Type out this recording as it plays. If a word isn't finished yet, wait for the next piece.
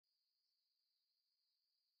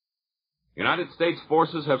United States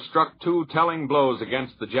forces have struck 2 telling blows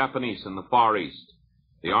against the Japanese in the Far East.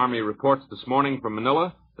 The Army reports this morning from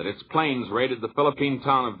Manila that its planes raided the Philippine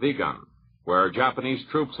town of Vigan, where Japanese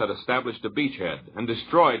troops had established a beachhead and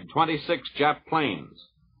destroyed 26 Jap planes.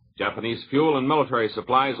 Japanese fuel and military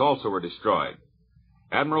supplies also were destroyed.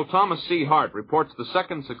 Admiral Thomas C. Hart reports the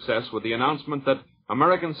second success with the announcement that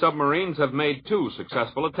American submarines have made 2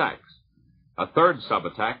 successful attacks. A third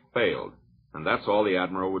sub-attack failed, and that's all the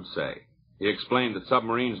Admiral would say. He explained that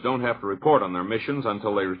submarines don't have to report on their missions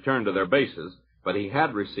until they return to their bases, but he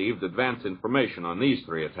had received advance information on these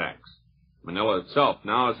 3 attacks. Manila itself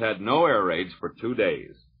now has had no air raids for 2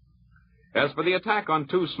 days. As for the attack on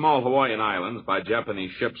 2 small Hawaiian islands by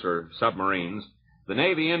Japanese ships or submarines, the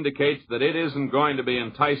Navy indicates that it isn't going to be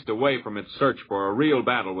enticed away from its search for a real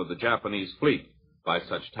battle with the Japanese fleet by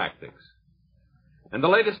such tactics. And the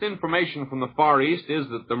latest information from the Far East is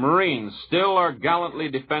that the Marines still are gallantly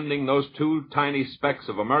defending those 2 tiny specks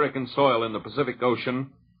of American soil in the Pacific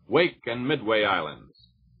Ocean, Wake and Midway Islands.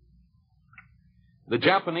 The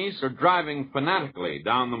Japanese are driving fanatically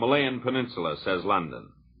down the Malayan Peninsula, says London.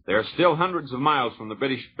 They are still hundreds of miles from the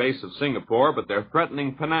British base of Singapore, but they're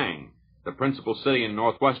threatening Penang, the principal city in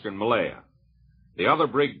northwestern Malaya. The other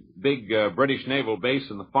big British naval base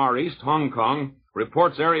in the Far East, Hong Kong,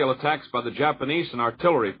 reports aerial attacks by the Japanese and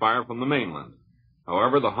artillery fire from the mainland.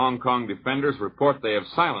 However, the Hong Kong defenders report they have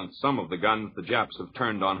silenced some of the guns the Japs have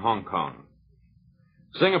turned on Hong Kong.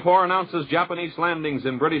 Singapore announces Japanese landings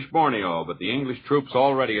in British Borneo, but the English troops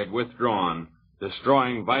already had withdrawn,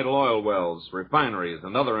 destroying vital oil wells, refineries,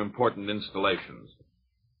 and other important installations.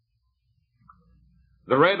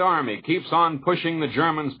 The Red Army keeps on pushing the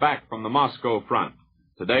Germans back from the Moscow front.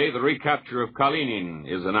 Today, the recapture of Kalinin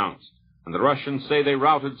is announced, and the Russians say they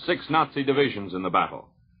routed 6 Nazi divisions in the battle.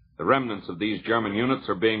 The remnants of these German units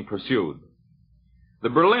are being pursued. The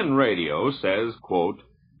Berlin radio says, quote,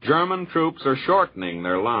 German troops are shortening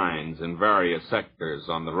their lines in various sectors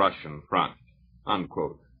on the Russian front,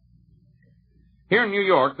 unquote. Here in New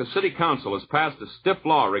York, the City Council has passed a stiff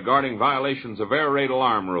law regarding violations of air raid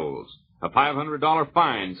alarm rules. A $500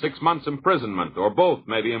 fine, 6 months imprisonment, or both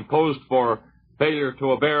may be imposed for failure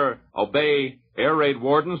to obey air raid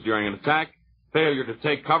wardens during an attack, failure to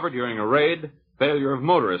take cover during a raid, failure of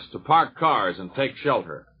motorists to park cars and take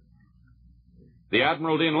shelter. The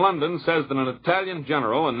Admiralty in London says that an Italian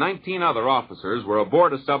general and 19 other officers were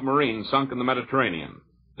aboard a submarine sunk in the Mediterranean.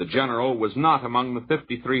 The general was not among the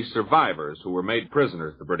 53 survivors who were made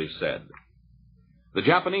prisoners, the British said. The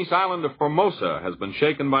Japanese island of Formosa has been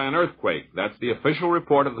shaken by an earthquake. That's the official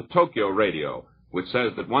report of the Tokyo radio, which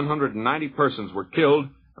says that 190 persons were killed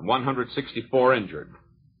and 164 injured.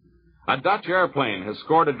 A Dutch airplane has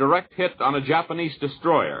scored a direct hit on a Japanese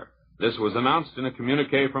destroyer. This was announced in a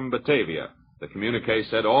communique from Batavia. The communique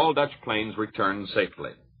said all Dutch planes returned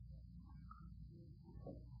safely.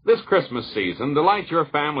 This Christmas season, delight your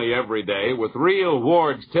family every day with real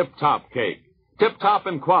Ward's Tip-Top cake. Tip-top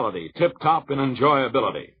in quality, tip-top in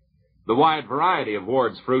enjoyability. The wide variety of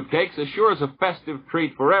Ward's fruitcakes assures a festive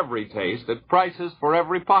treat for every taste at prices for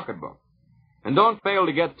every pocketbook. And don't fail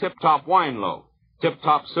to get Tip-Top Wine Loaf,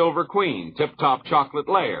 Tip-Top Silver Queen, Tip-Top Chocolate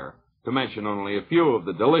Layer, to mention only a few of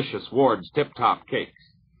the delicious Ward's Tip-Top cakes.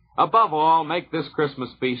 Above all, make this Christmas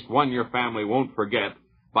feast one your family won't forget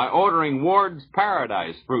by ordering Ward's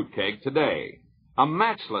Paradise Fruitcake today, a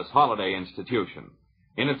matchless holiday institution.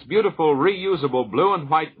 In its beautiful, reusable blue and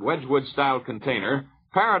white Wedgwood-style container,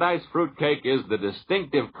 Paradise Fruitcake is the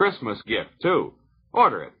distinctive Christmas gift, too.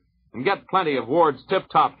 Order it and get plenty of Ward's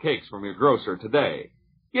Tip-Top cakes from your grocer today.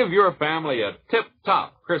 Give your family a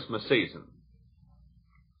tip-top Christmas season.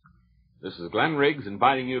 This is Glenn Riggs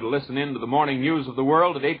inviting you to listen in to the morning news of the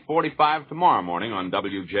world at 8:45 tomorrow morning on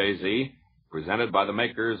WJZ, presented by the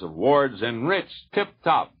makers of Ward's Enriched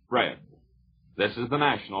Tip-Top Bread. This is the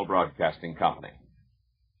National Broadcasting Company.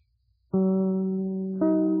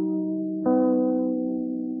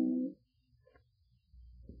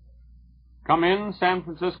 Come in, San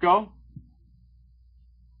Francisco.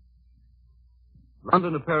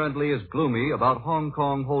 London apparently is gloomy about Hong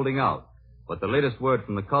Kong holding out. But the latest word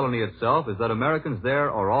from the colony itself is that Americans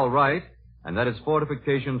there are all right and that its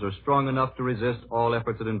fortifications are strong enough to resist all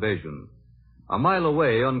efforts at invasion. A mile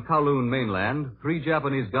away on Kowloon mainland, 3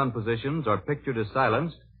 Japanese gun positions are pictured as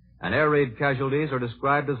silenced and air raid casualties are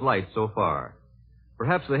described as light so far.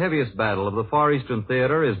 Perhaps the heaviest battle of the Far Eastern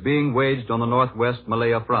theater is being waged on the northwest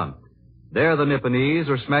Malaya front. There the Nipponese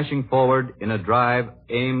are smashing forward in a drive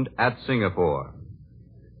aimed at Singapore.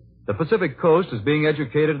 The Pacific coast is being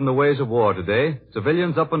educated in the ways of war today.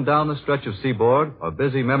 Civilians up and down the stretch of seaboard are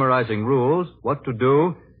busy memorizing rules, what to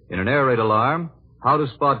do in an air raid alarm, how to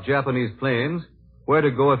spot Japanese planes, where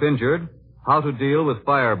to go if injured, how to deal with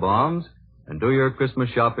fire bombs, and do your Christmas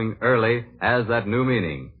shopping early has that new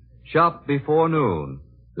meaning. Shop before noon.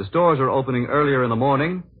 The stores are opening earlier in the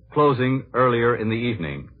morning, closing earlier in the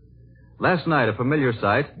evening. Last night, a familiar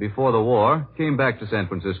sight before the war came back to San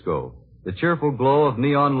Francisco. The cheerful glow of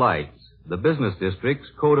neon lights, the business district's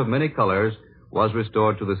coat of many colors, was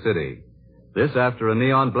restored to the city. This after a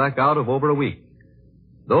neon blackout of over a week.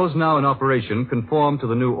 Those now in operation conform to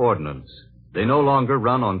the new ordinance. They no longer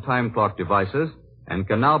run on time clock devices and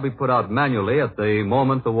can now be put out manually at the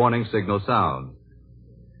moment the warning signal sounds.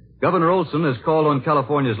 Governor Olson has called on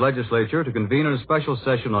California's legislature to convene a special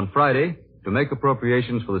session on Friday to make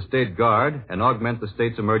appropriations for the State Guard and augment the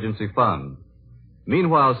state's emergency fund.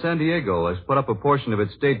 Meanwhile, San Diego has put up a portion of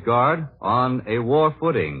its State Guard on a war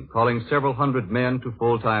footing, calling several hundred men to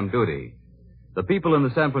full-time duty. The people in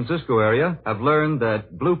the San Francisco area have learned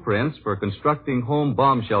that blueprints for constructing home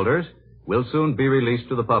bomb shelters will soon be released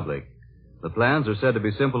to the public. The plans are said to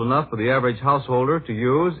be simple enough for the average householder to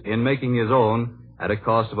use in making his own at a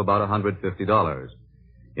cost of about $150.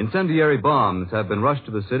 Incendiary bombs have been rushed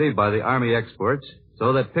to the city by the Army experts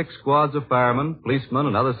so that pick squads of firemen, policemen,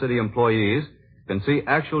 and other city employees can see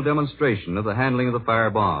actual demonstration of the handling of the fire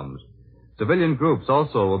bombs. Civilian groups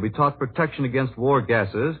also will be taught protection against war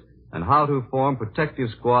gases and how to form protective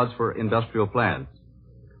squads for industrial plants.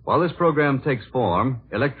 While this program takes form,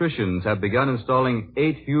 electricians have begun installing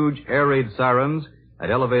 8 huge air raid sirens at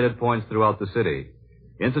elevated points throughout the city.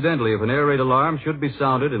 Incidentally, if an air raid alarm should be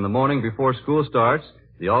sounded in the morning before school starts,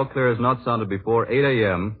 the all-clear is not sounded before 8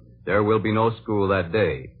 a.m., there will be no school that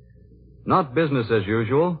day. Not business as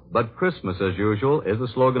usual, but Christmas as usual is the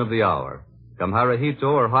slogan of the hour. Come Harahito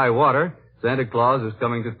or high water, Santa Claus is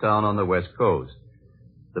coming to town on the West Coast.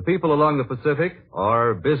 The people along the Pacific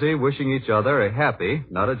are busy wishing each other a happy,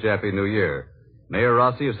 not a jappy New Year. Mayor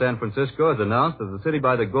Rossi of San Francisco has announced that the city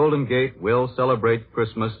by the Golden Gate will celebrate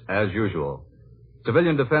Christmas as usual.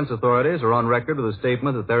 Civilian defense authorities are on record with a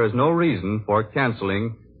statement that there is no reason for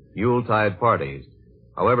canceling Yuletide parties.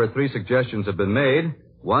 However, 3 suggestions have been made.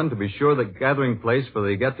 One, to be sure the gathering place for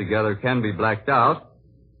the get-together can be blacked out.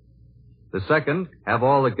 The second, have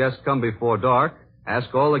all the guests come before dark.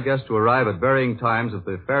 Ask all the guests to arrive at varying times if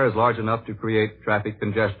the affair is large enough to create traffic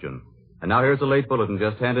congestion. And now here's a late bulletin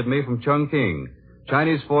just handed me from Chongqing.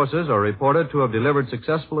 Chinese forces are reported to have delivered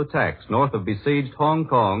successful attacks north of besieged Hong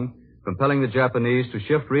Kong, compelling the Japanese to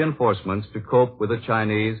shift reinforcements to cope with the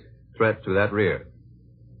Chinese threat to that rear.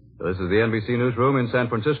 So this is the NBC Newsroom in San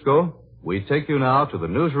Francisco. We take you now to the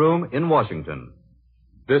newsroom in Washington.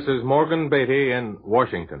 This is Morgan Beatty in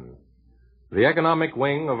Washington. The economic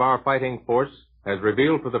wing of our fighting force has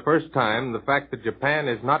revealed for the first time the fact that Japan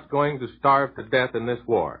is not going to starve to death in this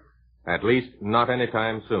war, at least not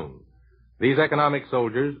anytime soon. These economic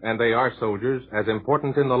soldiers, and they are soldiers as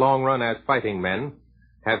important in the long run as fighting men,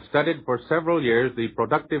 have studied for several years the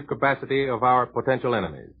productive capacity of our potential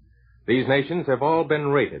enemies. These nations have all been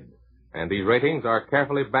rated, and these ratings are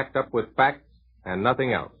carefully backed up with facts and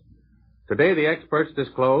nothing else. Today, the experts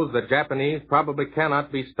disclose that Japanese probably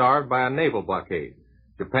cannot be starved by a naval blockade.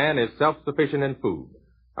 Japan is self-sufficient in food.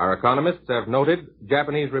 Our economists have noted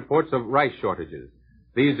Japanese reports of rice shortages.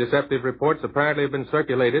 These deceptive reports apparently have been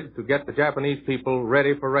circulated to get the Japanese people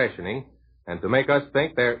ready for rationing and to make us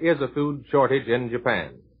think there is a food shortage in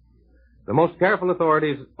Japan. The most careful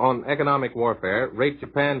authorities on economic warfare rate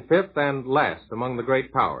Japan 5th and last among the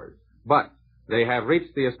great powers. But they have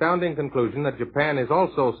reached the astounding conclusion that Japan is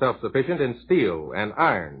also self-sufficient in steel and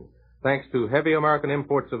iron, thanks to heavy American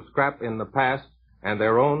imports of scrap in the past and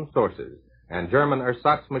their own sources. And German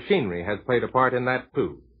ersatz machinery has played a part in that,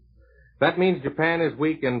 too. That means Japan is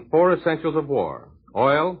weak in 4 essentials of war: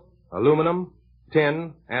 oil, aluminum,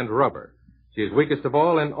 tin, and rubber. She is weakest of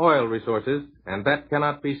all in oil resources, and that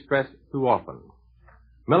cannot be stressed too often.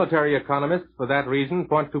 Military economists, for that reason,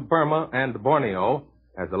 point to Burma and Borneo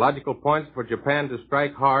as the logical points for Japan to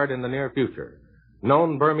strike hard in the near future.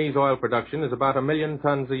 Known Burmese oil production is about 1 million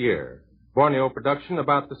tons a year. Borneo production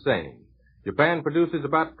about the same. Japan produces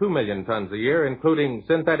about 2 million tons a year, including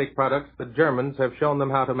synthetic products the Germans have shown them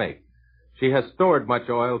how to make. She has stored much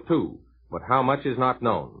oil, too, but how much is not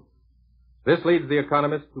known. This leads the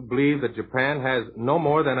economists to believe that Japan has no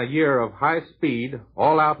more than a year of high-speed,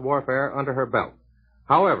 all-out warfare under her belt.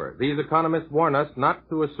 However, these economists warn us not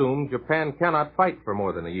to assume Japan cannot fight for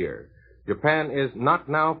more than a year. Japan is not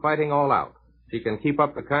now fighting all out. She can keep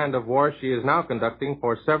up the kind of war she is now conducting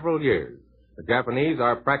for several years. The Japanese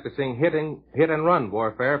are practicing hit-and-run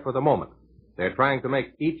warfare for the moment. They're trying to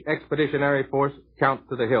make each expeditionary force count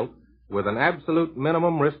to the hilt with an absolute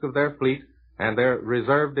minimum risk of their fleet and their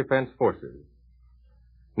reserve defense forces.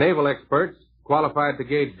 Naval experts, qualified to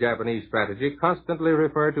gauge Japanese strategy, constantly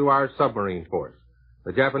refer to our submarine force.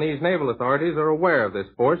 The Japanese naval authorities are aware of this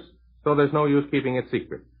force, so there's no use keeping it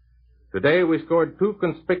secret. Today we scored 2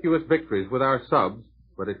 conspicuous victories with our subs,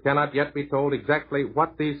 but it cannot yet be told exactly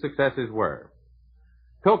what these successes were.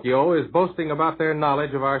 Tokyo is boasting about their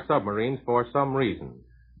knowledge of our submarines for some reason.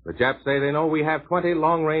 The Japs say they know we have 20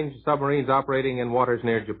 long-range submarines operating in waters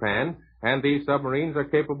near Japan, and these submarines are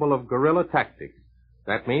capable of guerrilla tactics.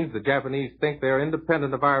 That means the Japanese think they're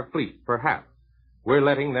independent of our fleet, perhaps. We're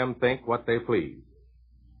letting them think what they please.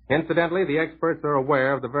 Incidentally, the experts are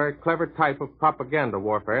aware of the very clever type of propaganda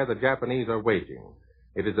warfare the Japanese are waging.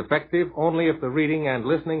 It is effective only if the reading and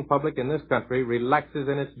listening public in this country relaxes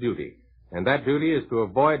in its duty, and that duty is to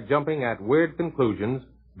avoid jumping at weird conclusions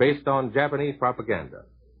based on Japanese propaganda.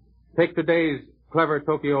 Take today's clever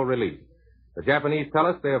Tokyo release. The Japanese tell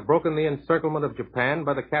us they have broken the encirclement of Japan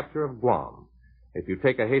by the capture of Guam. If you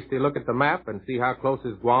take a hasty look at the map and see how close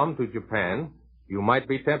is Guam to Japan, you might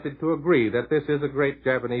be tempted to agree that this is a great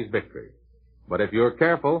Japanese victory. But if you're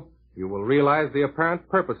careful, you will realize the apparent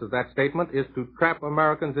purpose of that statement is to trap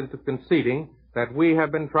Americans into conceding that we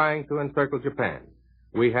have been trying to encircle Japan.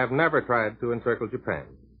 We have never tried to encircle Japan.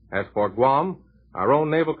 As for Guam, our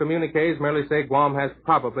own naval communiques merely say Guam has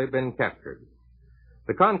probably been captured.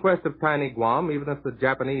 The conquest of tiny Guam, even if the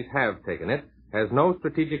Japanese have taken it, has no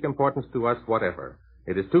strategic importance to us whatever.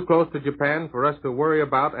 It is too close to Japan for us to worry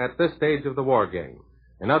about at this stage of the war game.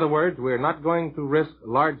 In other words, we are not going to risk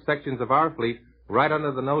large sections of our fleet right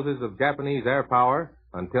under the noses of Japanese air power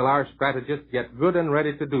until our strategists get good and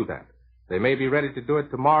ready to do that. They may be ready to do it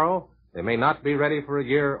tomorrow. They may not be ready for a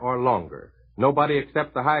year or longer. Nobody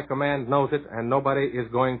except the high command knows it, and nobody is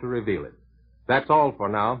going to reveal it. That's all for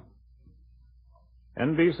now.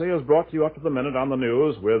 NBC has brought you up to the minute on the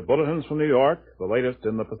news with bulletins from New York, the latest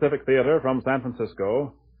in the Pacific Theater from San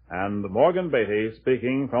Francisco, and Morgan Beatty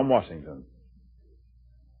speaking from Washington.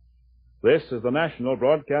 This is the National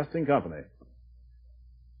Broadcasting Company.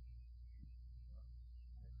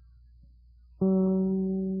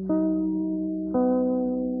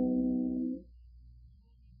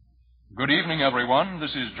 Good evening, everyone.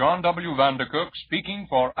 This is John W. Vandercook speaking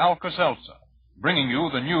for Alka-Seltzer, bringing you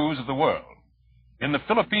the news of the world. In the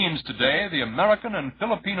Philippines today, the American and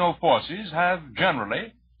Filipino forces have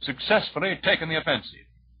generally successfully taken the offensive.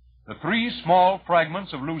 The 3 small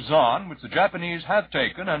fragments of Luzon, which the Japanese have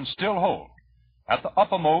taken and still hold, at the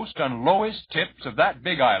uppermost and lowest tips of that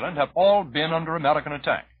big island, have all been under American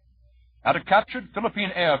attack. At a captured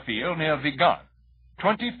Philippine airfield near Vigan,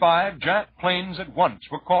 25 Jap planes at once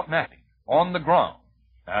were caught napping on the ground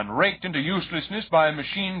and raked into uselessness by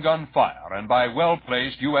machine gun fire and by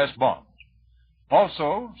well-placed U.S. bombs.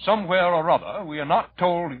 Also, somewhere or other, we are not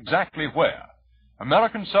told exactly where,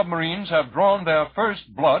 American submarines have drawn their first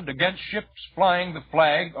blood against ships flying the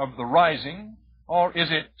flag of the rising, or is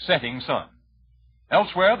it setting sun?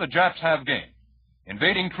 Elsewhere, the Japs have gained.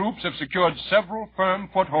 Invading troops have secured several firm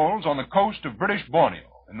footholds on the coast of British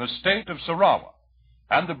Borneo in the state of Sarawak,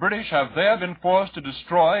 and the British have there been forced to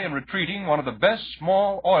destroy in retreating one of the best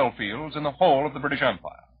small oil fields in the whole of the British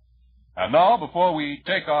Empire. And now, before we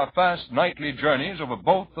take our fast nightly journeys over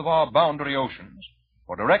both of our boundary oceans,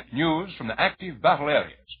 for direct news from the active battle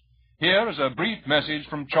areas, here is a brief message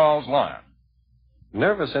from Charles Lyon.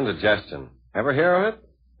 Nervous indigestion. Ever hear of it?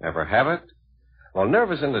 Ever have it? Well,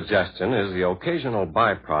 nervous indigestion is the occasional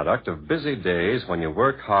byproduct of busy days when you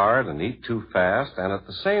work hard and eat too fast and at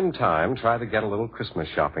the same time try to get a little Christmas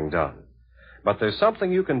shopping done. But there's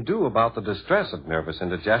something you can do about the distress of nervous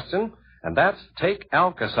indigestion, and that's take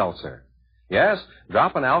Alka-Seltzer. Yes,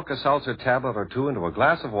 drop an Alka-Seltzer tablet or 2 into a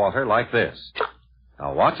glass of water like this.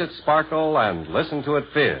 Now watch it sparkle and listen to it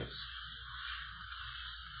fizz.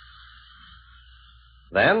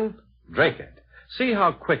 Then, drink it. See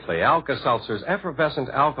how quickly Alka-Seltzer's effervescent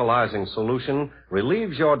alkalizing solution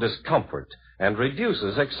relieves your discomfort and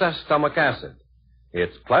reduces excess stomach acid.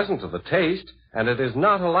 It's pleasant to the taste, and it is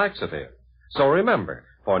not a laxative. So remember,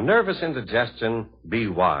 for nervous indigestion, be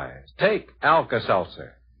wise. Take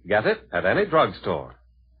Alka-Seltzer. Get it at any drugstore.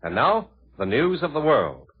 And now, the news of the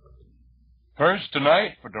world. First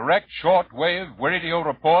tonight, for direct shortwave radio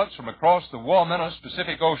reports from across the war-menaced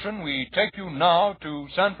Pacific Ocean, we take you now to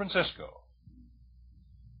San Francisco.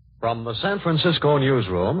 From the San Francisco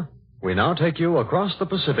newsroom, we now take you across the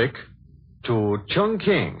Pacific to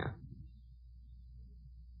Chungking.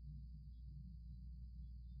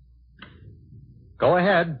 Go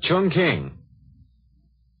ahead, Chungking.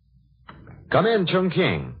 Come in,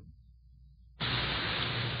 Chungking.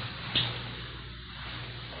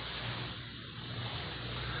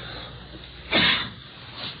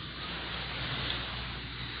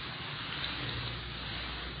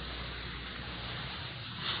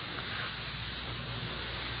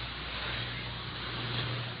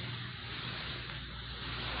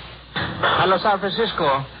 Hello, San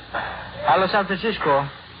Francisco. Hello, San Francisco.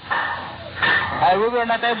 We were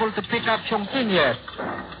not able to pick up Chongqing yet.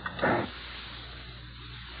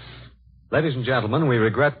 Ladies and gentlemen, we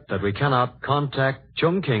regret that we cannot contact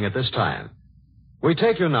Chongqing at this time. We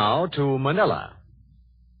take you now to Manila.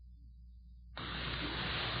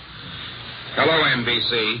 Hello,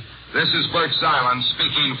 NBC. This is Bert Silence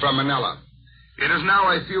speaking from Manila. It is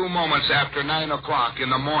now a few moments after 9 o'clock in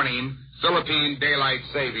the morning, Philippine Daylight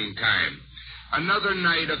Saving Time. Another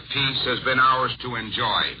night of peace has been ours to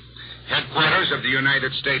enjoy. Headquarters of the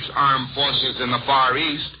United States Armed Forces in the Far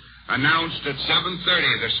East announced at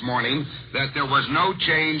 7:30 this morning that there was no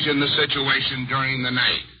change in the situation during the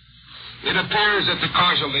night. It appears that the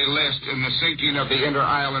casualty list in the sinking of the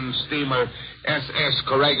inter-island steamer SS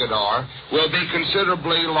Corregidor will be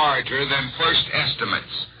considerably larger than first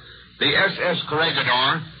estimates. The SS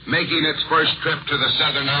Corregidor, making its first trip to the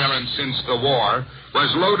southern island since the war,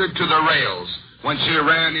 was loaded to the rails when she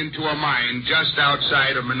ran into a mine just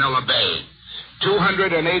outside of Manila Bay.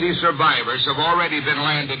 280 survivors have already been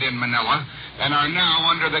landed in Manila and are now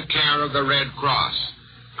under the care of the Red Cross.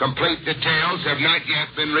 Complete details have not yet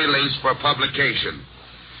been released for publication.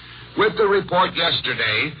 With the report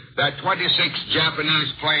yesterday that 26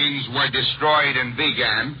 Japanese planes were destroyed in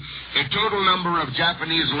Vigan, the total number of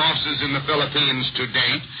Japanese losses in the Philippines to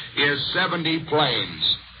date is 70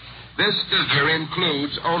 planes. This figure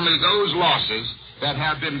includes only those losses that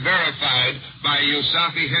have been verified by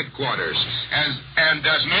USAFI headquarters and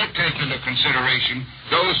does not take into consideration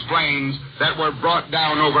those planes that were brought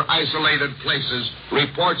down over isolated places,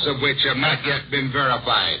 reports of which have not yet been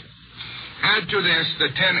verified. Add to this the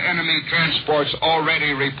 10 enemy transports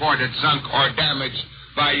already reported sunk or damaged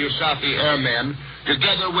by USAFI airmen,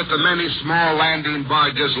 together with the many small landing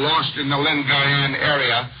barges lost in the Lingayen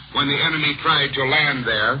area when the enemy tried to land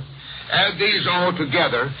there. Add these all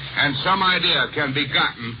together, and some idea can be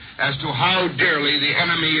gotten as to how dearly the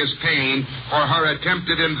enemy is paying for her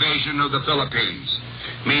attempted invasion of the Philippines.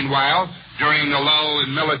 Meanwhile, during the lull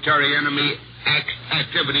in military enemy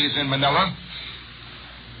activities in Manila,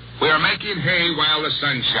 we are making hay while the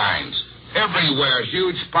sun shines. Everywhere,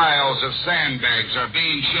 huge piles of sandbags are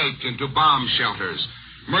being shaped into bomb shelters.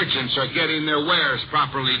 Merchants are getting their wares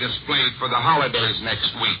properly displayed for the holidays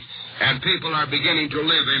next week, and people are beginning to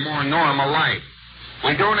live a more normal life.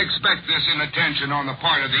 We don't expect this inattention on the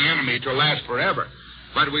part of the enemy to last forever,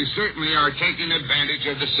 but we certainly are taking advantage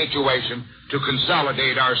of the situation to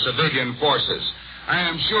consolidate our civilian forces. I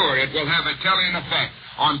am sure it will have a telling effect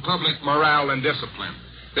on public morale and discipline.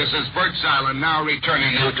 This is Bert Silent now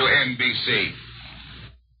returning you to NBC.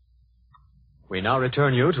 We now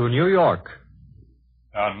return you to New York.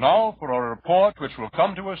 And now for a report which will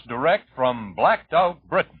come to us direct from blacked out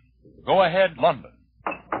Britain. Go ahead, London.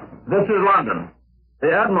 This is London.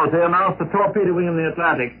 The Admiralty announced the torpedoing in the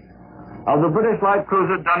Atlantic of the British light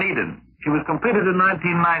cruiser Dunedin. She was completed in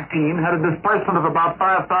 1919, had a displacement of about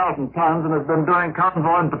 5,000 tons, and has been doing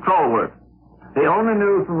convoy and patrol work. The only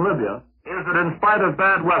news from Libya is that in spite of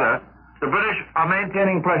bad weather, the British are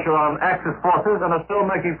maintaining pressure on Axis forces and are still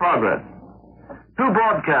making progress. Two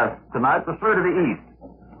broadcasts tonight refer to the East.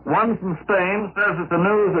 One from Spain says that the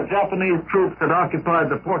news that Japanese troops had occupied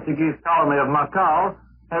the Portuguese colony of Macau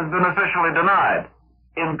has been officially denied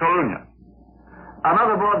in Coruña.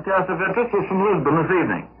 Another broadcast of interest was from Lisbon this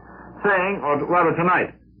evening, saying, or rather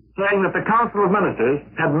tonight, saying that the Council of Ministers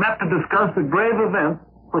had met to discuss the grave events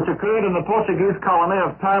which occurred in the Portuguese colony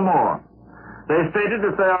of Timor. They stated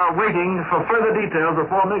that they are waiting for further details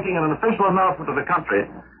before making an official announcement to the country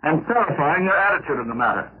and clarifying their attitude in the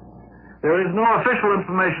matter. There is no official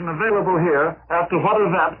information available here as to what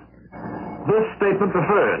events this statement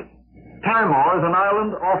refers. Timor is an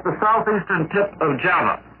island off the southeastern tip of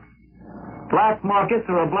Java. Black markets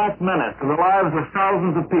are a black menace to the lives of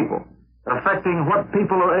thousands of people, affecting what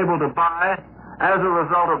people are able to buy as a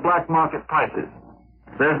result of black market prices.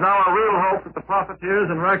 There's now a real hope that the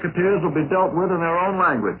profiteers and racketeers will be dealt with in their own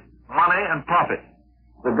language, money and profit.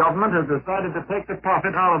 The government has decided to take the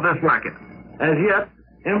profit out of this racket. As yet,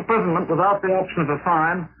 imprisonment without the option of a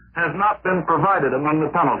fine has not been provided among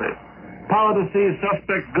the penalties. Power to seize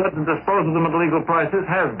suspect goods and dispose of them at legal prices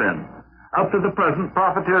has been. Up to the present,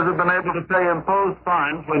 profiteers have been able to pay imposed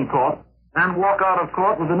fines when caught and walk out of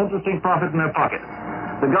court with an interesting profit in their pocket.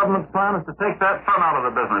 The government's plan is to take that fun out of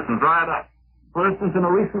the business and dry it up. For instance, in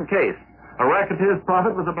a recent case, a racketeer's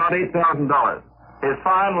profit was about $8,000. His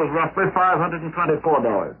fine was roughly $524.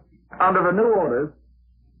 Under the new orders,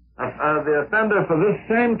 the offender for this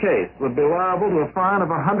same case would be liable to a fine of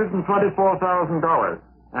 $124,000,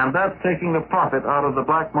 and that's taking the profit out of the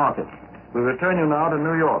black market. We return you now to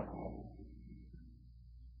New York.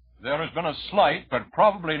 There has been a slight, but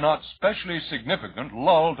probably not specially significant,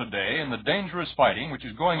 lull today in the dangerous fighting which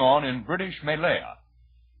is going on in British Malaya.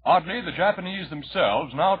 Oddly, the Japanese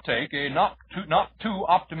themselves now take a not too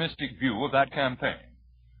optimistic view of that campaign.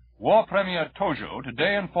 War Premier Tojo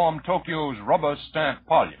today informed Tokyo's rubber-stamped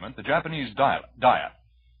parliament, the Japanese Diet,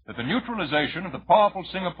 that the neutralization of the powerful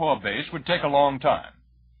Singapore base would take a long time.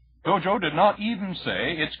 Tojo did not even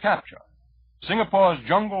say its capture. Singapore's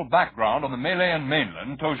jungle background on the Malayan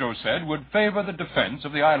mainland, Tojo said, would favor the defense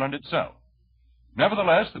of the island itself.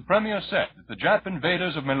 Nevertheless, the Premier said that the Jap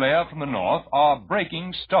invaders of Malaya from the north are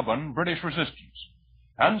breaking stubborn British resistance.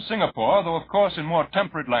 And Singapore, though of course in more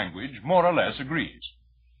temperate language, more or less agrees.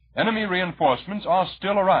 Enemy reinforcements are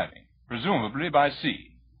still arriving, presumably by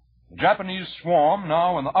sea. The Japanese swarm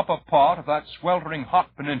now in the upper part of that sweltering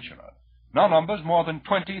hot peninsula now numbers more than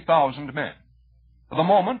 20,000 men. For the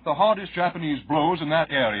moment, the hardest Japanese blows in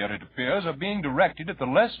that area, it appears, are being directed at the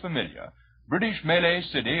less familiar British Malay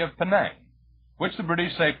city of Penang, which the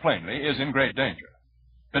British say plainly is in great danger.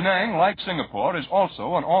 Penang, like Singapore, is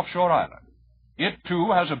also an offshore island. It,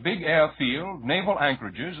 too, has a big airfield, naval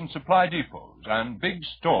anchorages, and supply depots, and big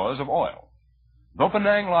stores of oil. Though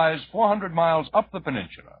Penang lies 400 miles up the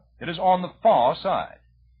peninsula, it is on the far side.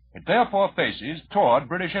 It therefore faces toward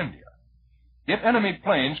British India. If enemy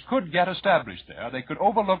planes could get established there, they could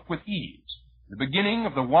overlook with ease the beginning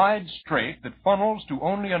of the wide strait that funnels to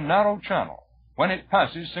only a narrow channel when it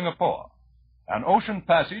passes Singapore, an ocean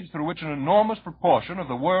passage through which an enormous proportion of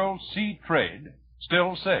the world's sea trade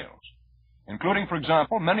still sails, including, for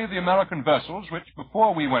example, many of the American vessels which,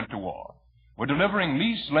 before we went to war, were delivering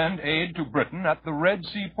lease-lend aid to Britain at the Red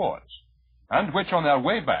Sea ports, and which on their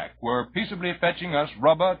way back were peaceably fetching us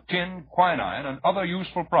rubber, tin, quinine, and other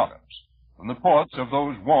useful products from the ports of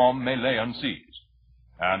those warm Malayan seas.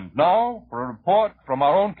 And now, for a report from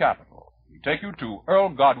our own capital, we take you to Earl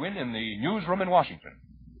Godwin in the newsroom in Washington.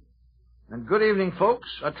 And good evening, folks.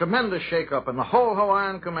 A tremendous shake-up in the whole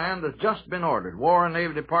Hawaiian Command has just been ordered. War and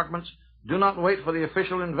Navy departments do not wait for the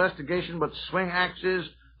official investigation, but swing axes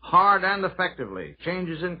hard and effectively.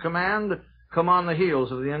 Changes in command come on the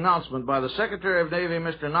heels of the announcement by the Secretary of Navy,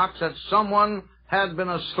 Mr. Knox, that someone had been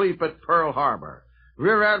asleep at Pearl Harbor.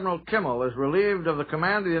 Rear Admiral Kimmel is relieved of the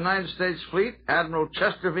command of the United States Fleet. Admiral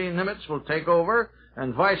Chester V. Nimitz will take over,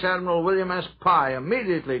 and Vice Admiral William S. Pye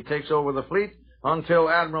immediately takes over the fleet until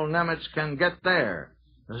Admiral Nimitz can get there.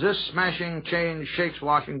 As this smashing change shakes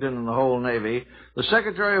Washington and the whole Navy, the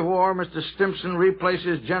Secretary of War, Mr. Stimson,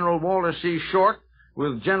 replaces General Walter C. Short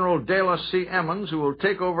with General Dela C. Emmons, who will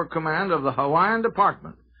take over command of the Hawaiian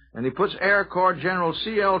Department, and he puts Air Corps General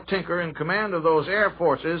C.L. Tinker in command of those air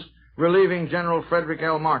forces, relieving General Frederick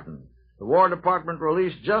L. Martin. The War Department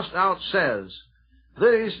release just out says,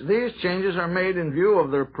 These changes are made in view of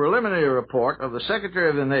the preliminary report of the Secretary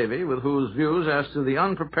of the Navy, with whose views as to the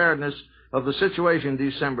unpreparedness of the situation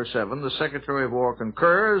December 7, the Secretary of War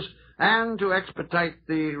concurs, and to expedite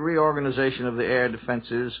the reorganization of the air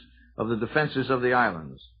defenses of the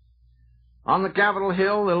islands. On the Capitol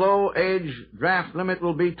Hill, the low age draft limit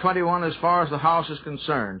will be 21 as far as the House is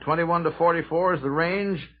concerned. 21 to 44 is the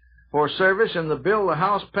range for service in the bill the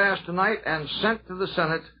House passed tonight and sent to the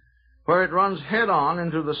Senate, where it runs head-on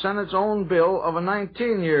into the Senate's own bill of a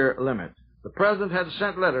 19-year limit. The President had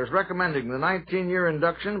sent letters recommending the 19-year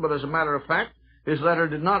induction, but as a matter of fact, his letter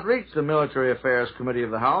did not reach the Military Affairs Committee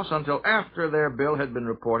of the House until after their bill had been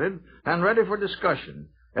reported and ready for discussion.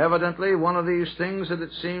 Evidently, one of these things that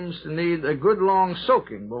it seems to need a good long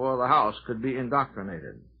soaking before the House could be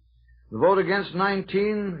indoctrinated. The vote against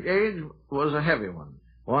 19 age was a heavy one,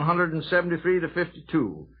 173 to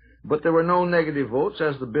 52. But there were no negative votes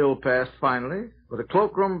as the bill passed finally. But a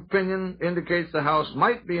cloakroom opinion indicates the House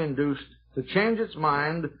might be induced to change its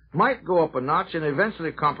mind, might go up a notch, and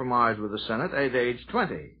eventually compromise with the Senate at age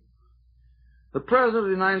 20. The President of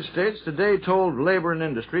the United States today told Labor and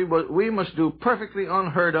Industry we must do perfectly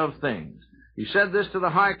unheard of things. He said this to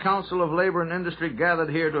the High Council of Labor and Industry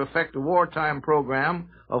gathered here to effect a wartime program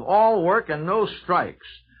of all work and no strikes.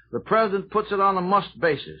 The President puts it on a must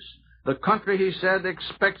basis. The country, he said,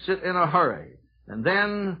 expects it in a hurry. And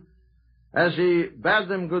then, as he bade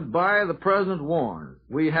them goodbye, the President warned,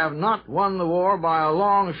 we have not won the war by a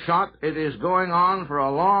long shot. It is going on for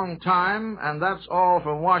a long time, and that's all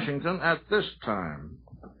from Washington at this time.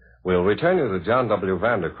 We'll return you to John W.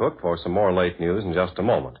 Vandercook for some more late news in just a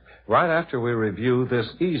moment, right after we review this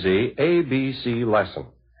easy ABC lesson,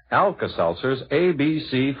 Alka-Seltzer's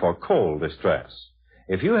ABC for cold distress.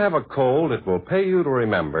 If you have a cold, it will pay you to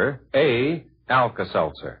remember A,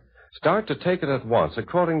 Alka-Seltzer. Start to take it at once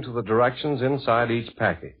according to the directions inside each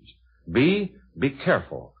package. B, be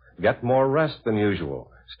careful. Get more rest than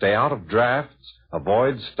usual. Stay out of drafts,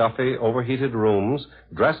 avoid stuffy, overheated rooms,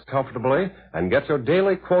 dress comfortably, and get your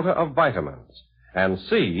daily quota of vitamins. And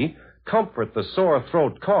C, comfort the sore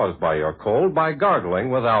throat caused by your cold by gargling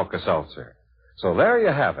with Alka-Seltzer. So there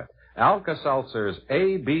you have it, Alka-Seltzer's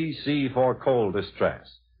ABC for cold distress.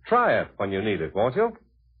 Try it when you need it, won't you?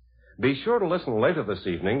 Be sure to listen later this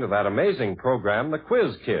evening to that amazing program, The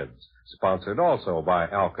Quiz Kids, sponsored also by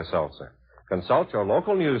Alka-Seltzer. Consult your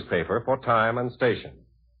local newspaper for time and station.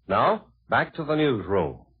 Now, back to the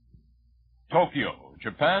newsroom. Tokyo,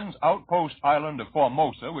 Japan's outpost island of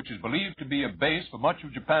Formosa, which is believed to be a base for much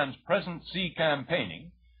of Japan's present sea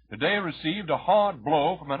campaigning, today received a hard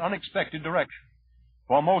blow from an unexpected direction.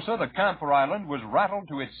 Formosa, the camphor island, was rattled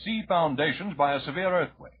to its sea foundations by a severe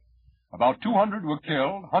earthquake. About 200 were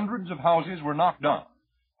killed, hundreds of houses were knocked down,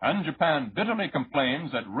 and Japan bitterly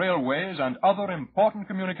complains that railways and other important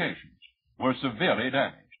communications were severely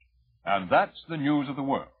damaged. And that's the news of the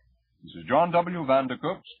world. This is John W.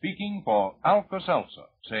 Vandercook speaking for Alka-Seltzer,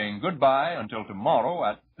 saying goodbye until tomorrow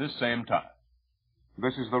at this same time.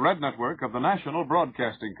 This is the Red Network of the National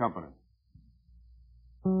Broadcasting Company.